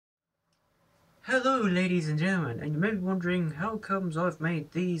Hello ladies and gentlemen, and you may be wondering how comes I've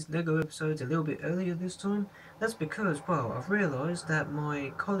made these LEGO episodes a little bit earlier this time. That's because, well, I've realised that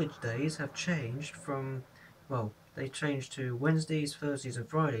my college days have changed from, well, they changed to Wednesdays, Thursdays and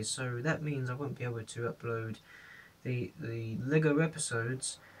Fridays, so that means I won't be able to upload the LEGO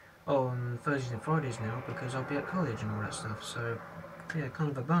episodes on Thursdays and Fridays now because I'll be at college and all that stuff, so yeah,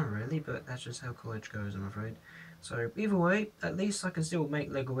 kind of a bummer really, but that's just how college goes, I'm afraid. So either way, at least I can still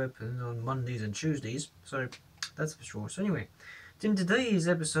make LEGO weapons on Mondays and Tuesdays, so that's for sure. So anyway, in today's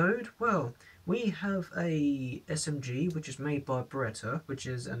episode, well, we have a SMG which is made by Beretta, which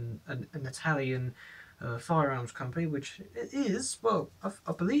is an Italian firearms company, which it is, well,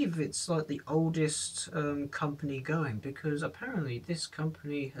 I believe it's like the oldest company going, because apparently this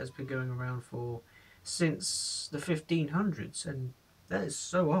company has been going around for since the 1500s, and that is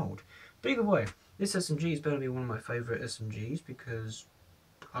so old. But either way, this SMG is better to be one of my favourite SMGs because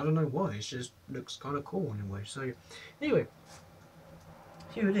I don't know why, it just looks kind of cool in a way. So anyway,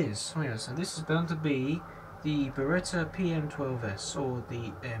 here it is. Oh yeah, so this is bound to be the Beretta PM-12S or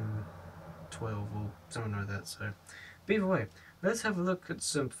the M12 or something like that. So, but either way, let's have a look at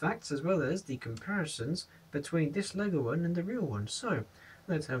some facts as well as the comparisons between this LEGO one and the real one. So,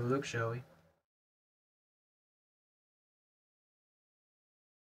 let's have a look, shall we?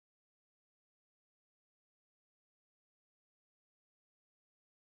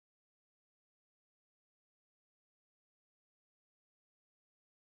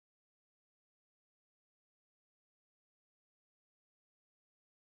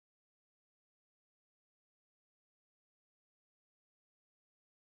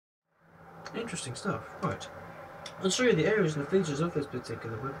 Interesting stuff. Right. I'll show you the areas and the features of this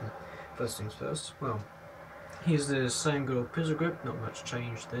particular weapon. First things first. Well, here's the same good old pistol grip, not much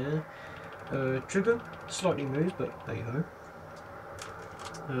change there. Trigger, slightly moved, but hey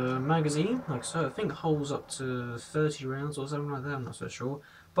ho. Magazine, like so, I think it holds up to 30 rounds or something like that, I'm not so sure.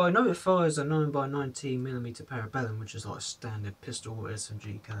 But I know it fires a 9x19mm parabellum, which is like a standard pistol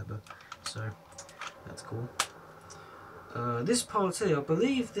SMG caliber, so that's cool. This part here, I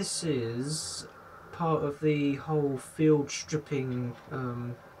believe this is part of the whole field stripping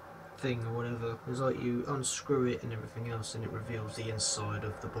thing or whatever. It's like you unscrew it and everything else, and it reveals the inside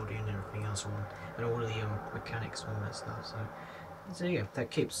of the body and everything else, and all of the mechanics and all that stuff. So yeah,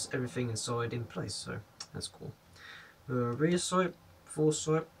 that keeps everything inside in place. So that's cool. Rear sight,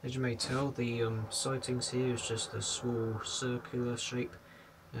 foresight. As you may tell, the sightings here is just a small circular shape,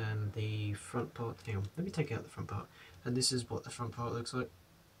 and the front part. Hang on, let me take out the front part. And this is what the front part looks like.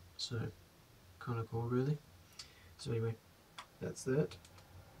 So kind of cool, really. So anyway, that's that.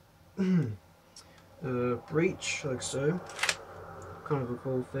 Breech, like so. Kind of a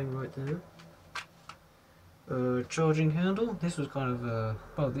cool thing right there. Charging handle. This was kind of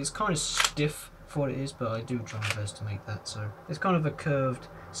well, it's kind of stiff for what it is, but I do try my best to make that. So it's kind of a curved,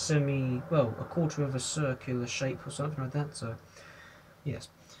 well, a quarter of a circular shape or something like that. So yes.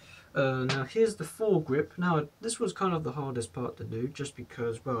 Now here's the foregrip. Now this was kind of the hardest part to do, just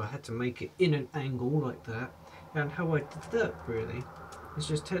because, well, I had to make it in an angle like that, and how I did that really is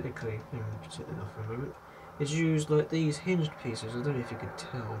just technically, hang on, set it off for a moment, is used like these hinged pieces. I don't know if you could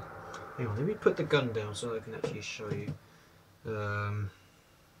tell. Hang on, let me put the gun down so I can actually show you.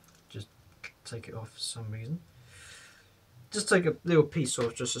 Just take it off for some reason. Just take a little piece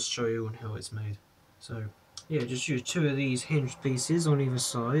off just to show you on how it's made. So yeah, just use two of these hinged pieces on either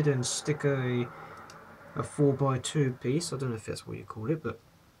side and stick a 4x2 piece. I don't know if that's what you call it, but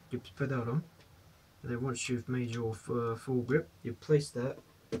you put that on. And then once you've made your full grip, you place that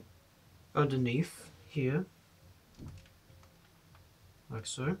underneath here, like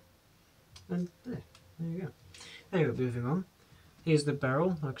so. And there you go. Anyway, moving on. Here's the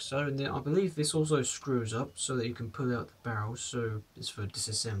barrel, like so, and then I believe this also screws up so that you can pull out the barrel, so it's for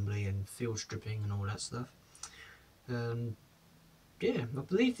disassembly and field stripping and all that stuff. Yeah, I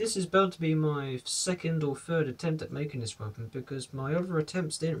believe this is bound to be my second or third attempt at making this weapon, because my other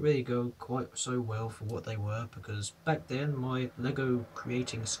attempts didn't really go quite so well for what they were, because back then my LEGO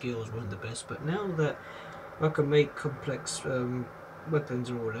creating skills weren't the best, but now that I can make complex weapons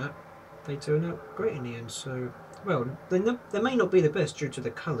and all that, they turn out great in the end. So, well, they may not be the best due to the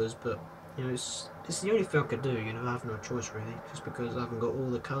colours, but you know, it's the only thing I could do. You know, I have no choice really, just because I haven't got all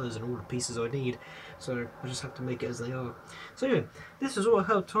the colours and all the pieces I need. So I just have to make it as they are. So anyway, this is all I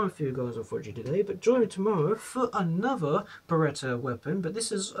have time for you guys, unfortunately, today. But join me tomorrow for another Beretta weapon. But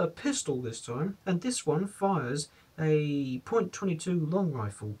this is a pistol this time, and this one fires a .22 long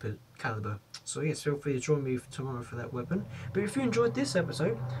rifle caliber. So yes, feel free to join me tomorrow for that weapon. But if you enjoyed this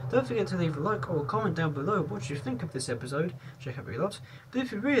episode, don't forget to leave a like or a comment down below what you think of this episode. Should help me a lot. But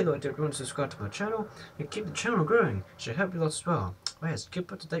if you really liked it, remember to subscribe to my channel and keep the channel growing. Should help you a lot as well. Yes,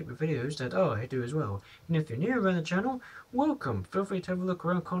 keep up to date with videos that I do as well. And if you're new around the channel, welcome. Feel free to have a look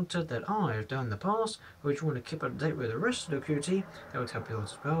around content that I've done in the past, or if you want to keep up to date with the rest of the community, that would help you a lot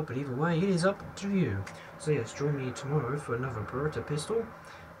as well. But either way, it is up to you. So yes, join me tomorrow for another Beretta pistol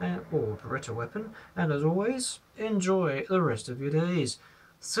or Beretta weapon. And as always, enjoy the rest of your days.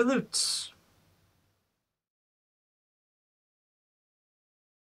 Salute!